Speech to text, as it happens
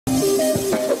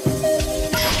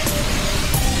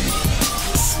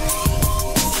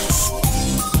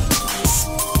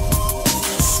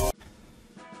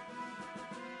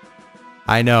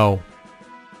I know.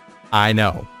 I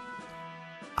know.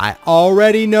 I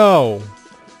already know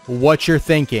what you're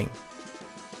thinking.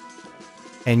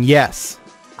 And yes,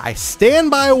 I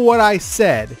stand by what I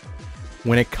said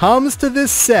when it comes to this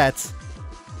set,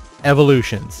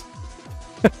 Evolutions.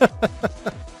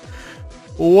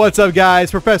 What's up,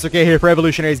 guys? Professor K here for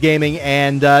Evolutionaries Gaming,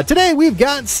 and today we've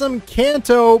got some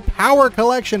Kanto Power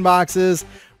Collection boxes.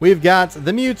 We've got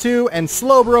the Mewtwo and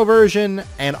Slowbro version,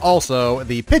 and also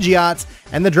the Pidgeot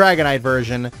and the Dragonite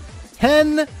version.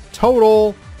 10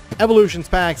 total Evolutions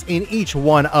packs in each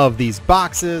one of these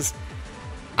boxes.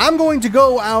 I'm going to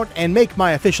go out and make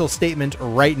my official statement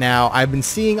right now. I've been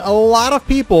seeing a lot of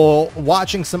people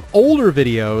watching some older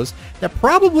videos that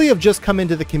probably have just come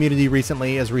into the community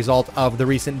recently as a result of the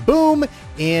recent boom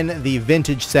in the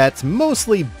vintage sets,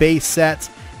 mostly base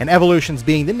sets, and Evolutions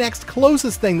being the next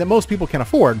closest thing that most people can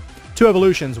afford to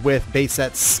Evolutions, with base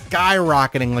sets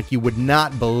skyrocketing like you would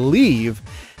not believe.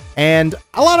 And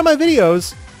a lot of my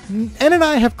videos, N and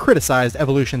I have criticized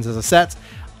Evolutions as a set,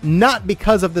 not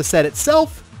because of the set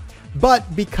itself,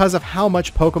 but because of how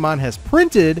much Pokemon has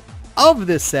printed of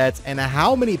this set and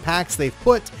how many packs they've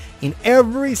put in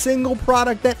every single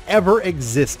product that ever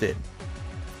existed.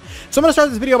 So I'm going to start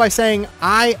this video by saying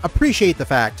I appreciate the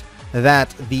fact that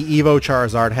the Evo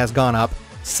Charizard has gone up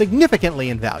significantly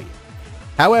in value.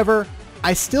 However,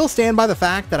 I still stand by the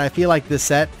fact that I feel like this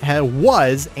set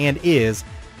was and is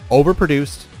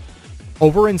overproduced,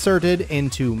 overinserted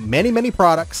into many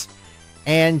products,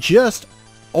 and just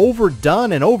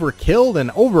overdone and overkilled and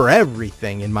over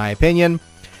everything, in my opinion.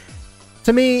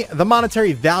 To me, the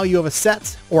monetary value of a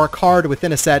set or a card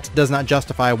within a set does not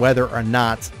justify whether or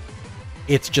not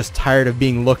it's just tired of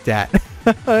being looked at.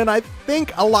 And I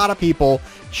think a lot of people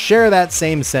share that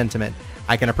same sentiment.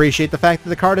 I can appreciate the fact that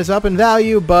the card is up in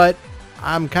value, but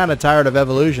I'm kind of tired of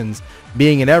Evolutions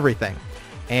being in everything.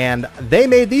 And they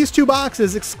made these two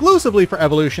boxes exclusively for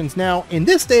Evolutions. Now, in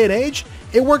this day and age,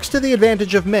 it works to the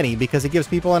advantage of many because it gives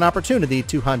people an opportunity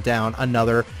to hunt down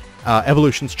another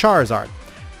Evolutions Charizard.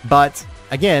 But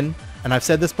again, and I've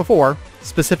said this before,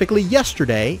 specifically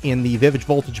yesterday in the Vivid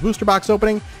Voltage booster box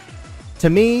opening, to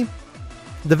me,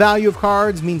 the value of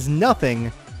cards means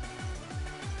nothing.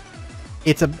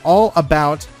 It's all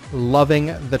about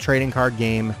loving the trading card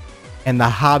game and the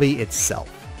hobby itself.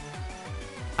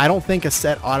 I don't think a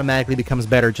set automatically becomes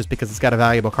better just because it's got a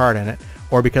valuable card in it,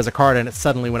 or because a card in it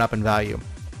suddenly went up in value.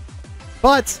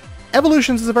 But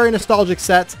Evolutions is a very nostalgic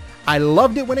set. I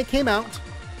loved it when it came out.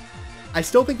 I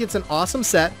still think it's an awesome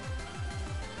set,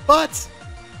 but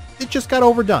it just got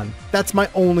overdone. That's my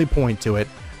only point to it.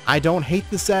 I don't hate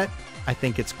the set. I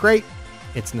think it's great.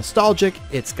 It's nostalgic.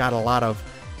 It's got a lot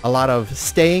of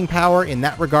staying power in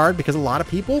that regard because a lot of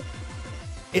people,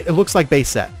 it looks like base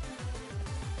set.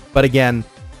 But again,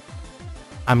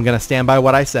 I'm going to stand by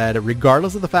what I said,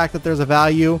 regardless of the fact that there's a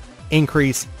value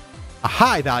increase, a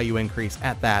high value increase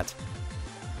at that.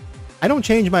 I don't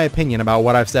change my opinion about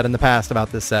what I've said in the past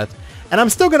about this set, and I'm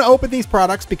still going to open these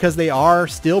products because they are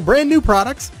still brand new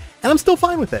products, and I'm still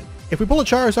fine with it. If we pull a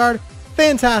Charizard,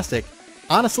 fantastic.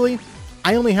 Honestly,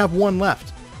 I only have one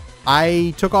left.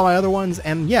 I took all my other ones,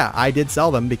 and yeah, I did sell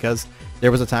them because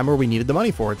there was a time where we needed the money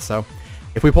for it, so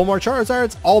if we pull more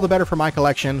Charizards, all the better for my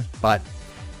collection. But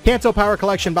Kanto Power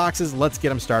Collection boxes, let's get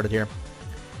them started here.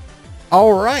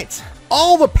 Alright,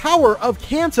 all the power of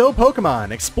Kanto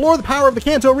Pokemon. Explore the power of the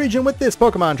Kanto region with this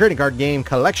Pokemon trading card game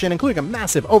collection, including a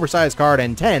massive oversized card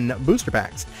and 10 booster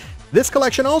packs. This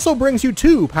collection also brings you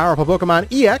 2 powerful Pokemon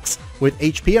EX with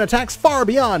HP and attacks far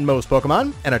beyond most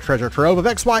Pokemon, and a treasure trove of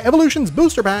XY Evolutions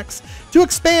booster packs to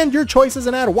expand your choices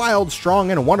and add wild,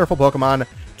 strong, and wonderful Pokemon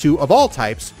of all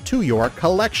types to your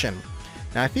collection.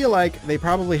 Now, I feel like they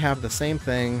probably have the same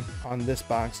thing on this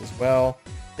box as well.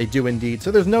 They do indeed, so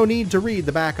there's no need to read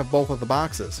the back of both of the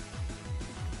boxes.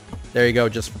 There you go,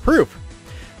 just for proof.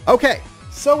 Okay,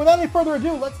 so without any further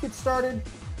ado, let's get started.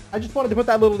 I just wanted to put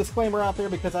that little disclaimer out there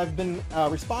because I've been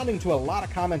responding to a lot of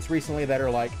comments recently that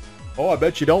are like, oh, I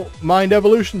bet you don't mind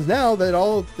Evolutions now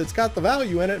that's got the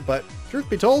value in it, but truth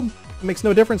be told, it makes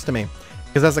no difference to me.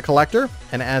 Because as a collector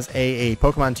and as a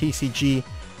Pokemon TCG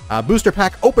booster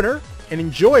pack opener, an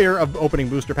enjoyer of opening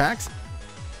booster packs,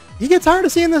 you get tired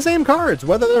of seeing the same cards,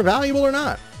 whether they're valuable or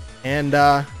not. And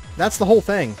that's the whole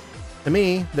thing. To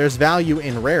me, there's value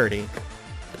in rarity.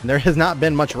 And there has not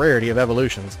been much rarity of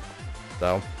Evolutions.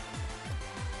 So,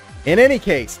 in any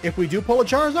case, if we do pull a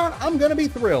Charizard, I'm going to be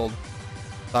thrilled.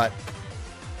 But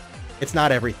it's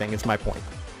not everything, is my point.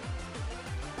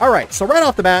 Alright, so right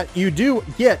off the bat, you do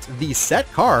get the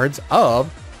set cards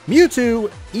of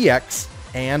Mewtwo EX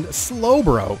and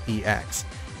Slowbro EX.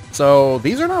 So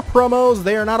these are not promos,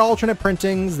 they are not alternate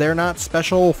printings, they're not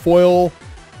special foil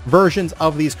versions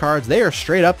of these cards. They are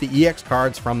straight up the EX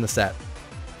cards from the set.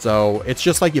 So it's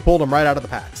just like you pulled them right out of the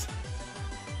packs.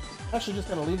 Actually just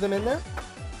going to leave them in there.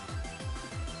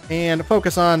 And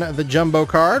focus on the Jumbo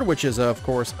card, which is, of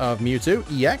course, of Mewtwo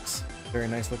EX. Very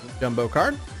nice looking Jumbo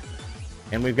card.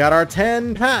 And we've got our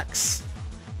 10 packs.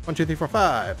 1, 2, 3, 4,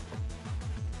 5.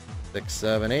 6,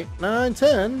 7, 8, 9,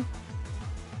 10.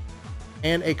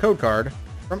 And a code card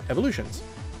from Evolutions.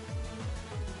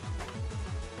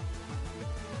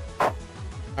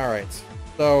 Alright.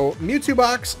 So, Mewtwo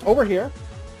box over here.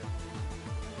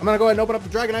 I'm going to go ahead and open up the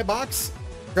Dragonite box.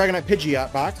 Dragonite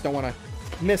Pidgeot box. Don't want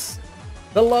to miss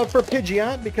the love for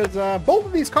Pidgeot because both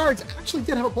of these cards actually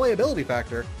did have a playability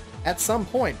factor at some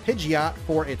point. Pidgeot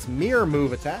for its mirror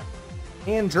move attack,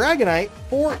 and Dragonite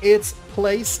for its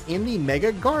place in the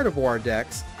Mega Gardevoir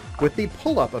decks with the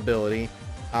pull-up ability,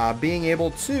 being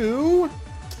able to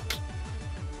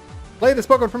play this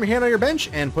Pokemon from your hand on your bench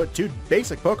and put 2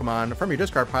 basic Pokemon from your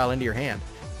discard pile into your hand.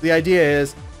 The idea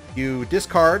is you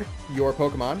discard your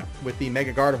Pokemon with the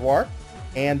Mega Gardevoir,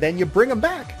 and then you bring them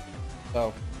back.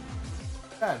 So,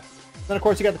 yeah. Then of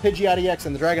course you got the Pidgeot EX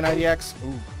and the Dragonite EX.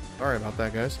 Ooh, sorry about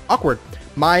that, guys. Awkward.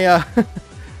 My, that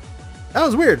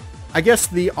was weird. I guess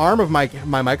the arm of my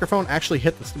microphone actually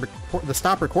hit the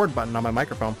stop record button on my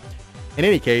microphone. In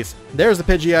any case, there's the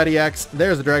Pidgeot EX,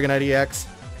 there's the Dragonite EX.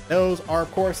 Those are,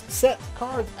 of course, set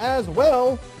cards as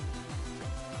well.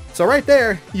 So right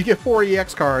there, you get 4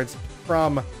 EX cards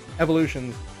from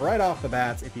Evolutions right off the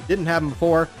bats. If you didn't have them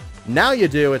before, now you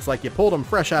do. It's like you pulled them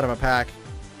fresh out of a pack.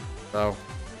 So,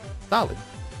 solid.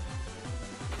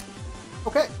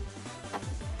 Okay.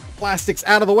 Plastics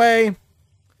out of the way.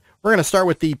 We're going to start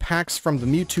with the packs from the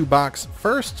Mewtwo box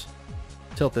first.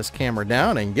 Tilt this camera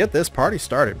down and get this party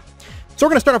started. So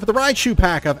we're going to start off with the Raichu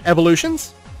pack of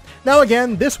Evolutions. Now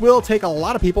again, this will take a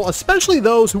lot of people, especially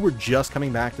those who were just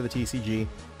coming back to the TCG,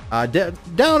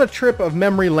 down a trip of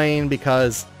memory lane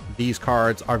because these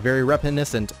cards are very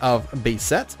reminiscent of base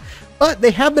sets. But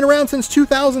they have been around since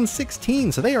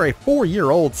 2016, so they are a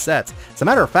 4-year-old set. As a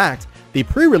matter of fact, the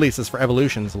pre-releases for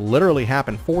Evolutions literally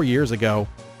happened 4 years ago.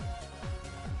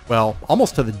 Well,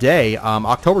 almost to the day,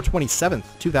 October 27th,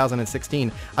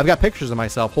 2016. I've got pictures of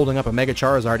myself holding up a Mega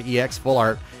Charizard EX full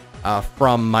art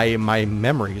from my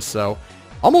memories, so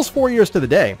almost 4 years to the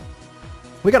day.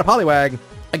 We got a Poliwag,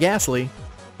 a Ghastly,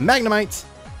 Magnemite,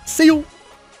 Seal,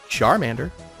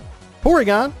 Charmander,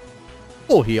 Porygon,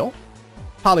 Full Heal,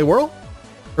 Poliwhirl,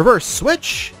 Reverse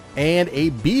Switch, and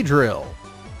a Beedrill.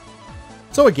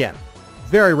 So again,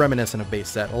 very reminiscent of base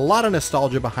set. A lot of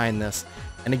nostalgia behind this.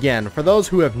 And again, for those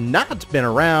who have not been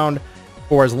around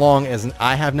for as long as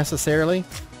I have necessarily,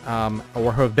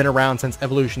 or who have been around since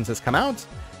Evolutions has come out,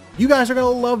 you guys are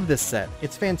going to love this set.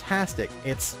 It's fantastic.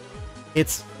 It's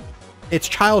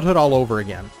childhood all over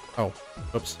again. Oh,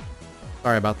 oops.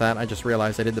 Sorry about that. I just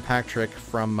realized I did the pack trick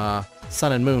from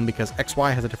Sun and Moon because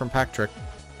XY has a different pack trick.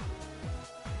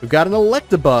 We've got an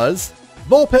Electabuzz,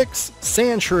 Vulpix,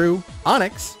 Sandshrew,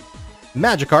 Onix,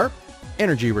 Magikarp,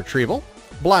 Energy Retrieval,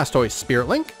 Blastoise Spirit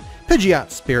Link,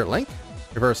 Pidgeot Spirit Link,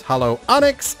 Reverse Hollow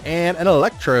Onix, and an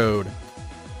Electrode.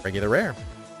 Regular rare.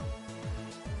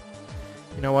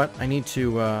 You know what? I need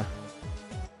to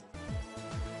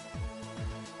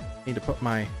put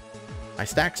my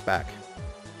stacks back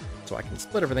so I can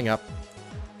split everything up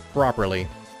properly.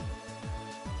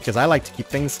 Because I like to keep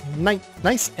things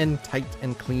nice and tight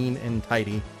and clean and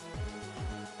tidy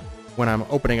when I'm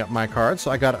opening up my cards.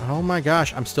 So I got, oh my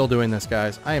gosh, I'm still doing this,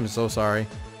 guys. I am so sorry.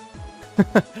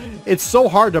 It's so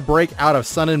hard to break out of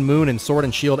Sun and Moon and Sword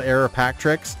and Shield era pack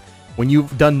tricks when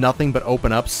you've done nothing but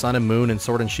open up Sun and Moon and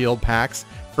Sword and Shield packs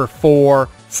for 4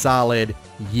 solid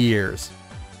years.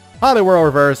 Poliwhirl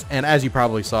Reverse, and as you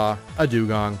probably saw, a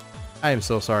Dugong. I am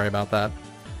so sorry about that.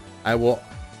 I will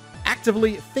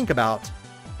actively think about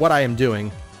what I am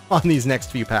doing on these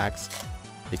next few packs,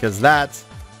 because that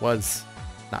was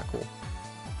not cool.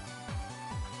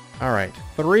 Alright,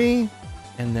 3,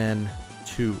 and then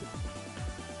 2.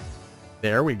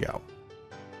 There we go.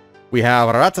 We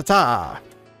have Rattata. I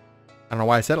don't know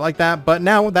why I said it like that, but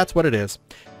now that's what it is.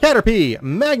 Caterpie,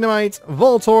 Magnemite,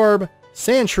 Voltorb,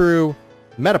 Sandshrew,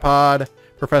 Metapod,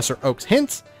 Professor Oak's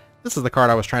Hint. This is the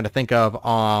card I was trying to think of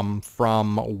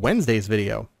from Wednesday's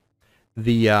video.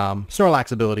 The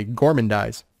Snorlax ability,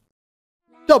 Gormandize.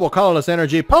 Double Colorless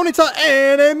Energy, Ponyta,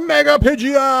 and a Mega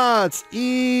Pidgeot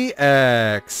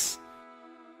EX.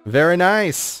 Very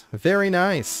nice. Very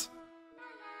nice.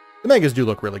 The Megas do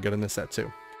look really good in this set,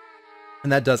 too.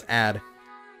 And that does add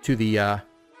to the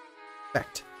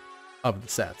effect of the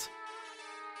set.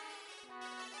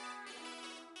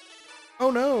 Oh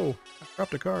no, I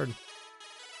dropped a card.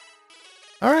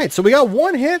 Alright, so we got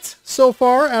one hit so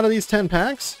far out of these 10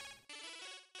 packs.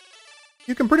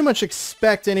 You can pretty much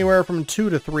expect anywhere from 2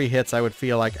 to 3 hits, I would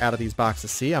feel like, out of these boxes.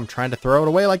 See, I'm trying to throw it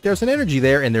away like there's an energy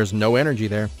there, and there's no energy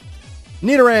there.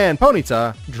 Nidoran,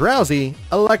 Ponyta, Drowsy,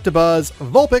 Electabuzz,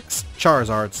 Vulpix,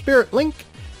 Charizard, Spirit Link,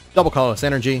 Double Colorless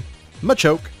Energy,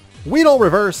 Machoke, Weedle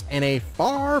Reverse, and a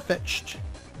far-fetched,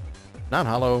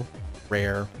 non-holo,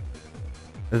 rare,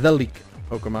 the Leek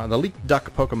Pokemon, the Leek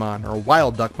Duck Pokemon, or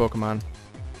Wild Duck Pokemon.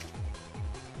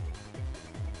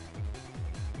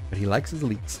 But he likes his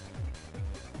leeks.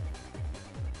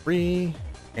 3,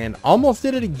 and almost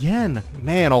did it again.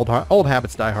 Man, old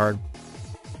habits die hard.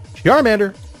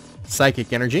 Charmander,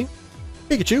 Psychic Energy,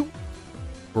 Pikachu,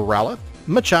 Growlithe,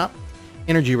 Machop,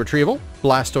 Energy Retrieval,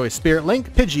 Blastoise Spirit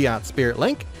Link, Pidgeot Spirit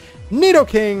Link,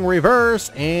 Nidoking Reverse,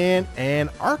 and an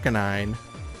Arcanine.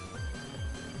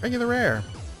 Regular rare.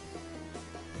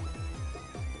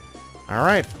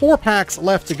 Alright, 4 packs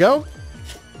left to go.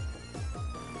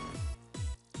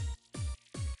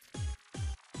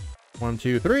 One,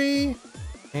 two, three,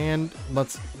 and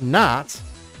let's not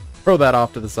throw that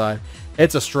off to the side.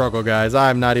 It's a struggle, guys.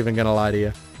 I'm not even going to lie to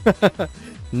you.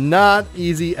 Not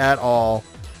easy at all.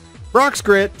 Brock's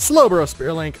Grit, Slowbro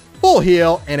Spirit Link, Full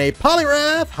Heal, and a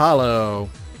Poliwrath Holo.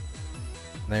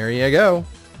 There you go.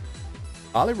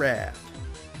 Poliwrath.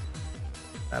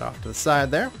 That off to the side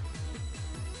there.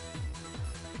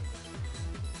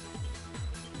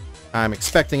 I'm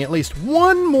expecting at least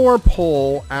one more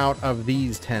pull out of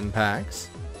these 10 packs.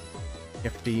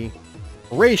 If the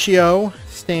ratio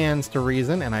stands to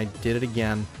reason, and I did it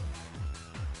again.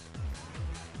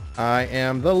 I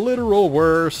am the literal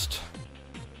worst.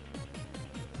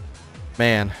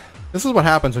 Man, this is what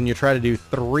happens when you try to do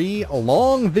 3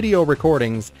 long video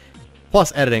recordings,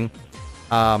 plus editing,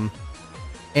 and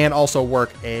also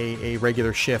work a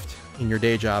regular shift in your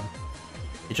day job.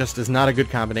 It just is not a good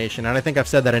combination, and I think I've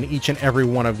said that in each and every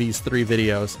one of these 3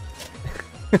 videos.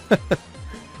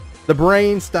 The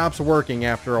brain stops working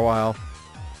after a while.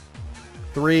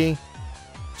 3,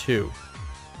 2.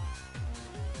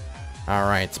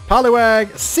 Alright,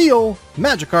 Poliwag, Seal,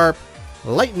 Magikarp,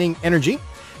 Lightning Energy,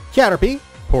 Caterpie,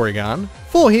 Porygon,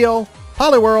 Full Heal,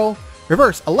 Poliwhirl,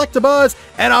 Reverse Electabuzz,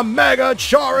 and a Mega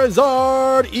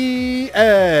Charizard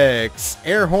EX!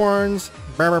 Air horns.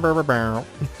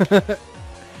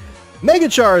 Mega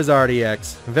Charizard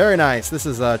EX. Very nice. This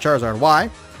is Charizard Y.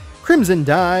 Crimson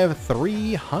Dive,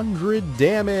 300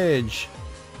 damage.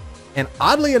 And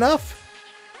oddly enough,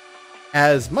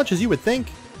 as much as you would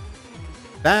think,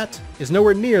 that is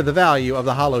nowhere near the value of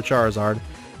the Holo Charizard,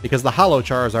 because the Holo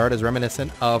Charizard is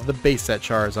reminiscent of the base set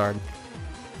Charizard.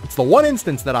 It's the one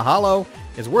instance that a Holo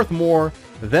is worth more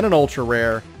than an Ultra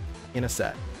Rare in a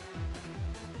set.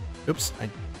 Oops, I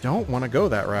don't want to go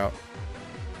that route.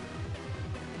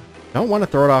 Don't want to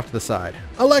throw it off to the side.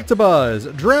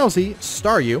 Electabuzz, Drowsy,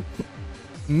 Staryu,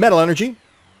 Metal Energy,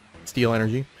 Steel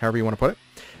Energy, however you want to put it,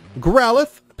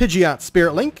 Growlithe, Pidgeot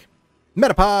Spirit Link,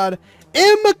 Metapod,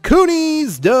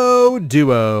 Imakuni's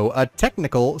Doduo, a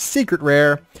technical secret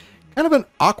rare. Kind of an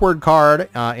awkward card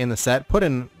in the set, put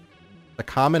in the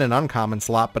common and uncommon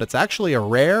slot, but it's actually a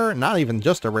rare, not even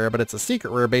just a rare, but it's a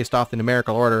secret rare based off the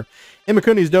numerical order.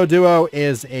 Imakuni's Doduo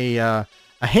is a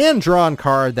hand-drawn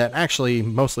card that actually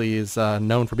mostly is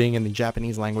known for being in the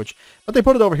Japanese language, but they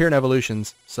put it over here in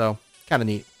Evolutions, so kind of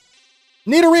neat.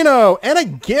 Nidorino and a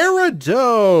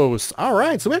Gyarados. All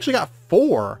right, so we actually got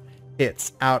 4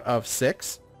 hits out of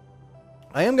 6.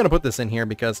 I am going to put this in here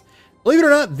because, believe it or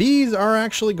not, these are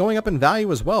actually going up in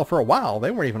value as well. For a while,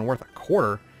 they weren't even worth a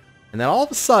quarter. And then all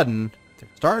of a sudden, they're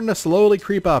starting to slowly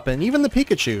creep up, and even the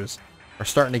Pikachus are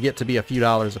starting to get to be a few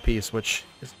dollars a piece, which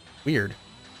is weird,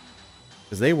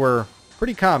 because they were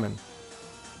pretty common.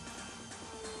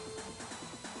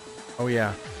 Oh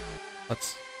yeah,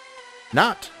 let's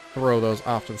not throw those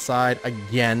off to the side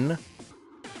again.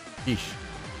 Yeesh.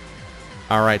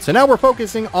 Alright, so now we're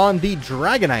focusing on the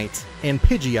Dragonite and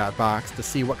Pidgeot box to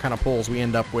see what kind of pulls we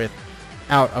end up with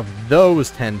out of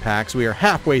those 10 packs. We are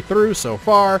halfway through so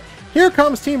far. Here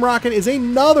Comes Team Rocket is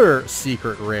another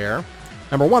secret rare.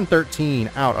 Number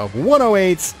 113 out of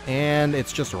 108s, and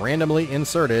it's just randomly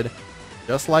inserted,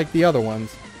 just like the other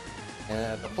ones.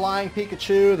 The Flying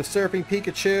Pikachu, the Surfing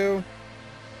Pikachu,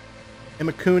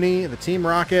 Imakuni, the Team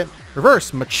Rocket,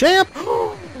 Reverse Machamp.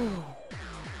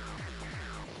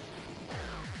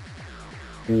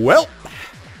 Well,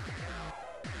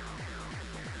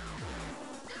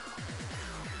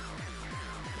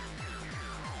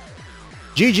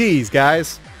 GG's,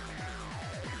 guys.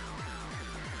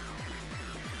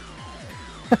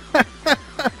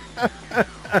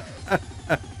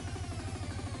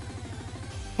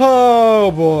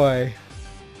 Oh boy.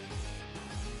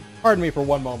 Pardon me for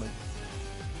one moment.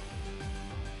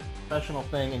 Professional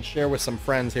thing and share with some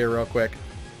friends here real quick.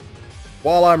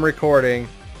 While I'm recording.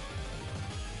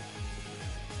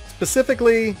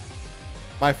 Specifically,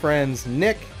 my friends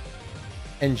Nick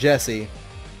and Jesse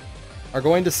are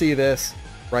going to see this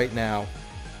right now.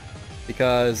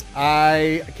 Because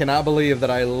I cannot believe that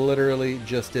I literally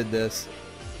just did this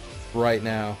right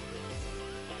now.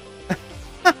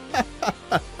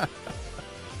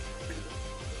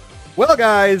 Well,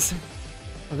 guys,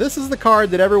 this is the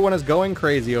card that everyone is going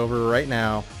crazy over right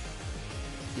now.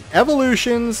 The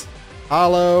Evolutions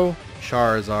Holo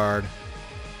Charizard.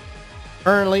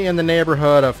 Currently in the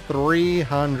neighborhood of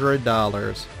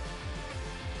 $300.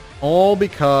 All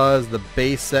because the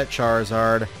base set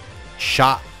Charizard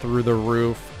shot through the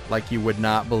roof like you would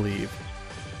not believe.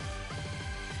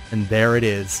 And there it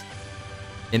is.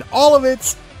 In all of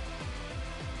its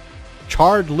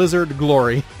charred lizard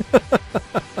glory.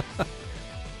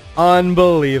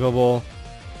 Unbelievable.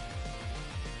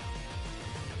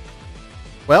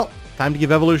 Well, time to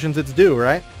give Evolutions its due,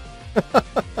 right?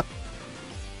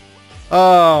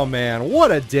 Oh man, what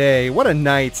a day, what a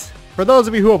night. For those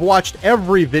of you who have watched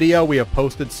every video we have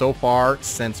posted so far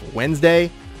since Wednesday,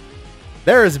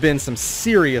 there has been some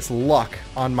serious luck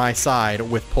on my side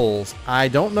with pulls. I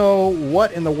don't know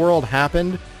what in the world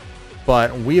happened,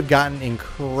 but we've gotten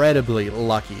incredibly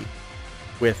lucky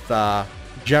with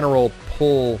general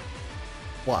pull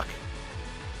luck.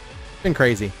 It's been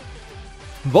crazy.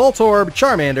 Voltorb,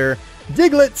 Charmander,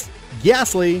 Diglett,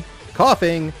 Ghastly,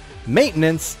 Coughing,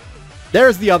 Maintenance.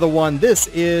 There's the other one. This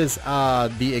is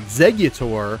the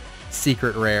Executor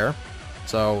Secret Rare.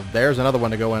 So there's another one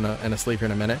to go in a sleeve here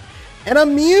in a minute. And a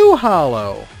Mew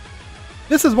Holo.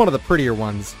 This is one of the prettier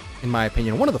ones, in my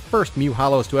opinion. One of the first Mew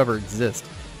Holos to ever exist.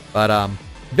 But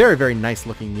very, very nice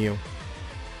looking Mew.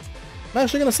 I'm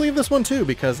actually going to sleeve this one too,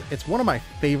 because it's one of my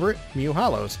favorite Mew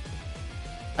Holos.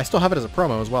 I still have it as a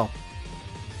promo as well.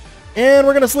 And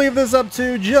we're going to sleeve this up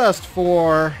too, just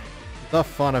for the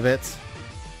fun of it.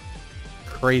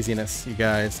 Craziness, you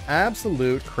guys.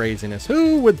 Absolute craziness.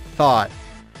 Who would thought?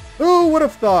 Who would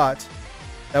have thought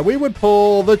that we would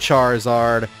pull the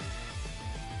Charizard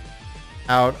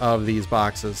out of these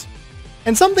boxes?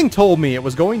 And something told me it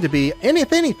was going to be, and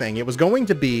if anything, it was going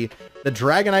to be the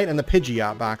Dragonite and the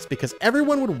Pidgeot box, because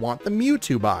everyone would want the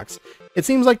Mewtwo box. It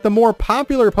seems like the more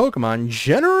popular Pokemon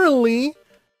generally,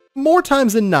 more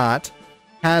times than not,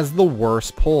 has the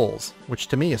worst pulls, which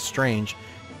to me is strange.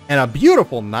 And a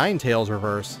beautiful Ninetales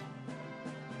reverse.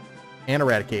 And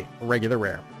Eradicate, regular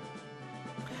rare.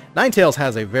 Ninetales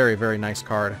has a very, very nice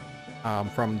card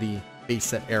from the base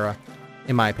set era,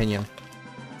 in my opinion.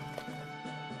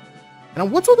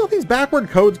 And what's with all these backward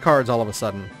codes cards all of a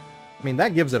sudden? I mean,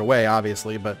 that gives it away,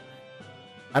 obviously, but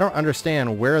I don't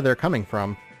understand where they're coming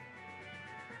from.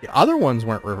 The other ones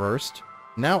weren't reversed.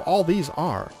 Now all these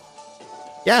are.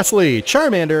 Ghastly,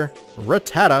 Charmander,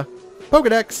 Rattata,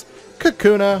 Pokedex,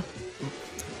 Kakuna,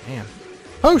 man,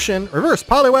 Potion, Reverse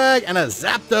Poliwag, and a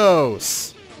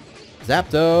Zapdos.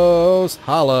 Zapdos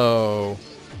Holo.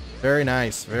 Very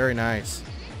nice, very nice.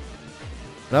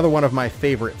 Another one of my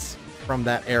favorites from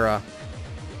that era.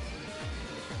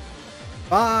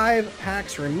 5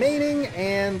 packs remaining,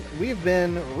 and we've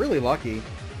been really lucky.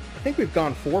 I think we've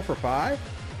gone 4 for 5.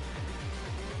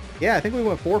 Yeah, I think we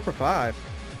went 4 for 5.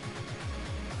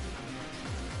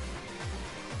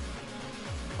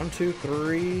 1, 2,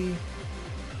 3.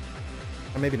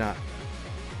 Or maybe not.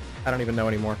 I don't even know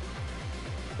anymore.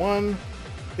 1,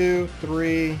 2,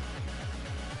 3,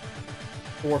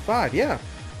 4, 5. Yeah.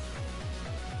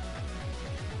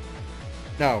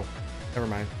 No. Never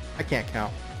mind. I can't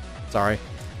count. Sorry.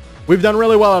 We've done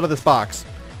really well out of this box.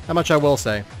 How much I will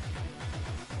say.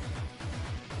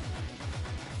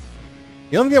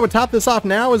 The only thing that would top this off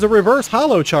now is a reverse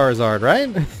holo Charizard,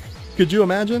 right? Could you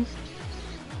imagine?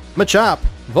 Machop,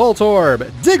 Voltorb,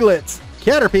 Diglett,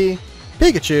 Caterpie,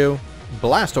 Pikachu,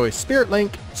 Blastoise Spirit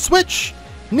Link, Switch,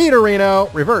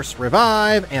 Nidorino, Reverse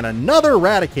Revive, and another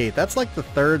Raticate. That's like the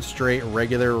 3rd straight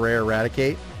regular rare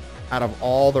Raticate out of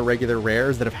all the regular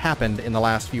rares that have happened in the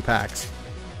last few packs.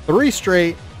 3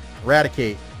 straight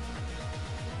Raticate.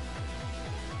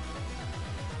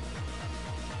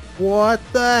 What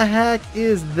the heck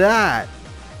is that?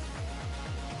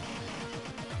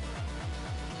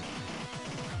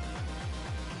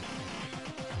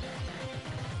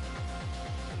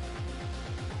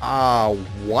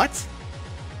 What?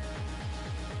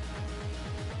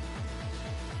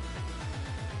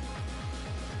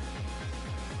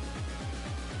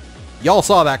 Y'all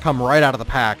saw that come right out of the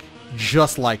pack,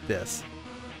 just like this.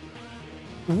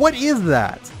 What is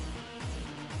that?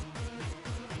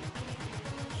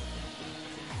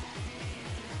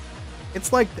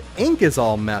 It's like the ink is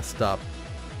all messed up.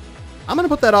 I'm going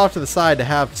to put that off to the side to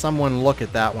have someone look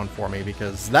at that one for me,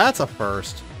 because that's a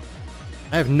first.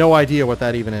 I have no idea what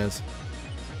that even is.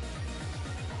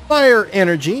 Fire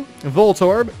Energy,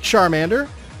 Voltorb, Charmander.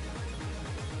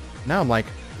 Now I'm like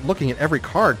looking at every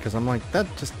card because I'm like, that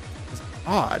just is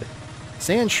odd.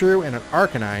 Sandshrew and an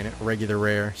Arcanine, regular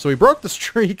rare. So we broke the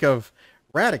streak of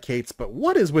Raticates, but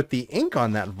what is with the ink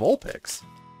on that Vulpix?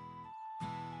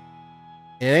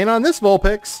 It ain't on this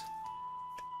Vulpix.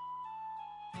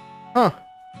 Huh.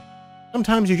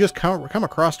 Sometimes you just come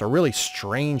across a really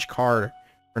strange card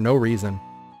for no reason.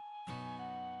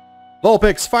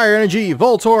 Vulpix, Fire Energy,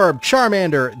 Voltorb,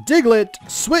 Charmander, Diglett,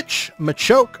 Switch,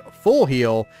 Machoke, Full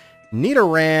Heal,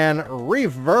 Nidoran,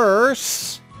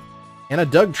 Reverse, and a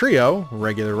Doug Trio,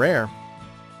 regular rare.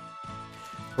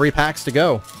 3 packs to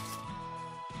go.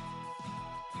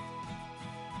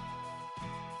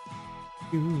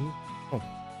 Oh,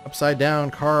 upside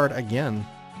down card again.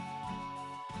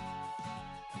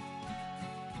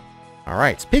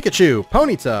 Alright, Pikachu,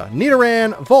 Ponyta,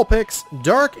 Nidoran, Vulpix,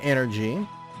 Dark Energy,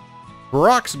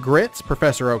 Brock's Grits,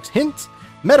 Professor Oak's Hint,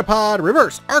 Metapod,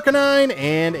 Reverse Arcanine,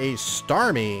 and a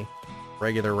Starmie,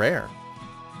 regular rare.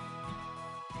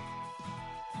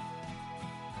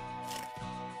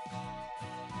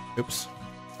 Oops.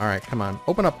 Alright, come on.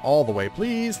 Open up all the way,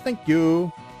 please. Thank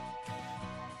you.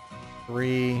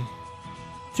 3,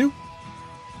 2.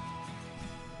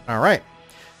 Alright.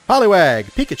 Poliwag,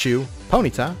 Pikachu,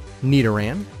 Ponyta,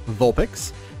 Nidoran,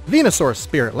 Vulpix, Venusaur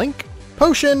Spirit Link,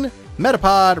 Potion,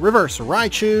 Metapod, Reverse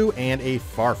Raichu, and a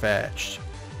Farfetch'd.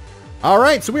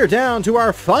 Alright, so we are down to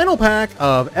our final pack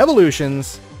of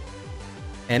Evolutions,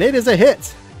 and it is a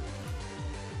hit.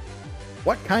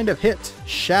 What kind of hit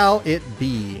shall it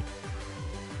be?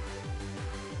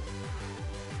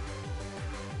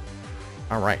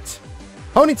 Alright.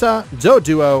 Ponyta,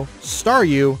 Doduo,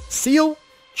 Staryu, Seal,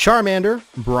 Charmander,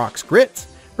 Brock's Grit,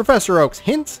 Professor Oak's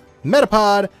Hint,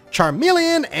 Metapod,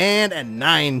 Charmeleon, and a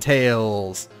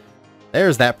Ninetales.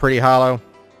 There's that pretty holo.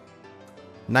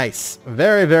 Nice.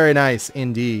 Very, very nice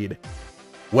indeed.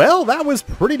 Well, that was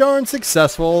pretty darn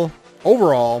successful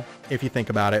overall, if you think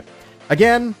about it.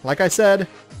 Again, like I said,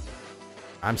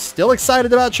 I'm still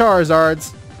excited about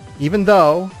Charizards, even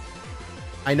though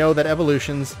I know that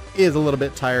Evolutions is a little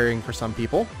bit tiring for some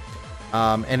people.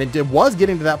 And it was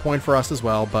getting to that point for us as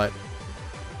well, but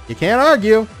you can't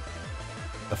argue.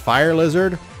 The Fire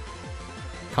Lizard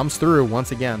comes through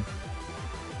once again.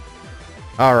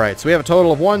 Alright, so we have a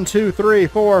total of 1, 2, 3,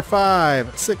 4,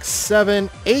 5, 6, 7,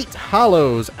 8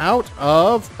 holos out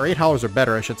of, or 8 holos or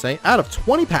better, I should say, out of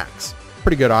 20 packs.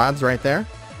 Pretty good odds right there.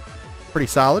 Pretty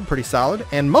solid, pretty solid.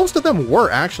 And most of them were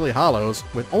actually holos,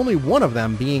 with only one of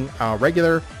them being a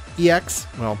regular EX,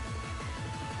 well,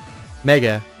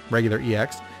 Mega regular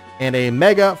EX, and a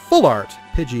Mega Full Art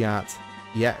Pidgeot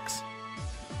EX.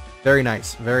 Very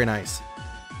nice, very nice.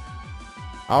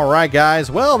 Alright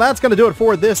guys, well that's going to do it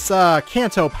for this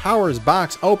Kanto Powers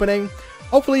box opening.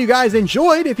 Hopefully you guys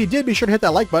enjoyed. If you did, be sure to hit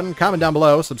that like button, comment down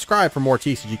below, subscribe for more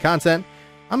TCG content.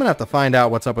 I'm going to have to find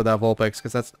out what's up with that Vulpix,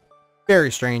 because that's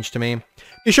very strange to me.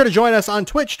 Be sure to join us on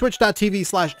Twitch,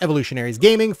 twitch.tv/Evolutionaries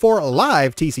Gaming for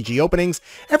live TCG openings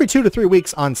every 2 to 3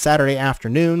 weeks on Saturday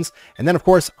afternoons. And then of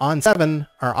course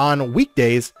on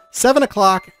weekdays, 7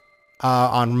 o'clock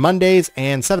on Mondays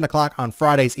and 7 o'clock on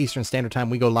Fridays Eastern Standard Time,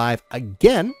 we go live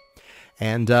again.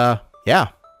 And yeah.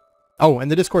 Oh,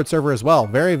 and the Discord server as well.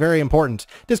 Very, very important.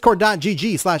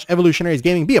 Discord.gg/Evolutionaries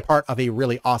Gaming. Be a part of a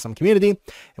really awesome community.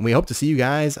 And we hope to see you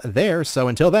guys there. So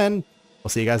until then, we'll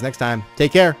see you guys next time.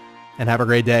 Take care and have a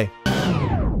great day.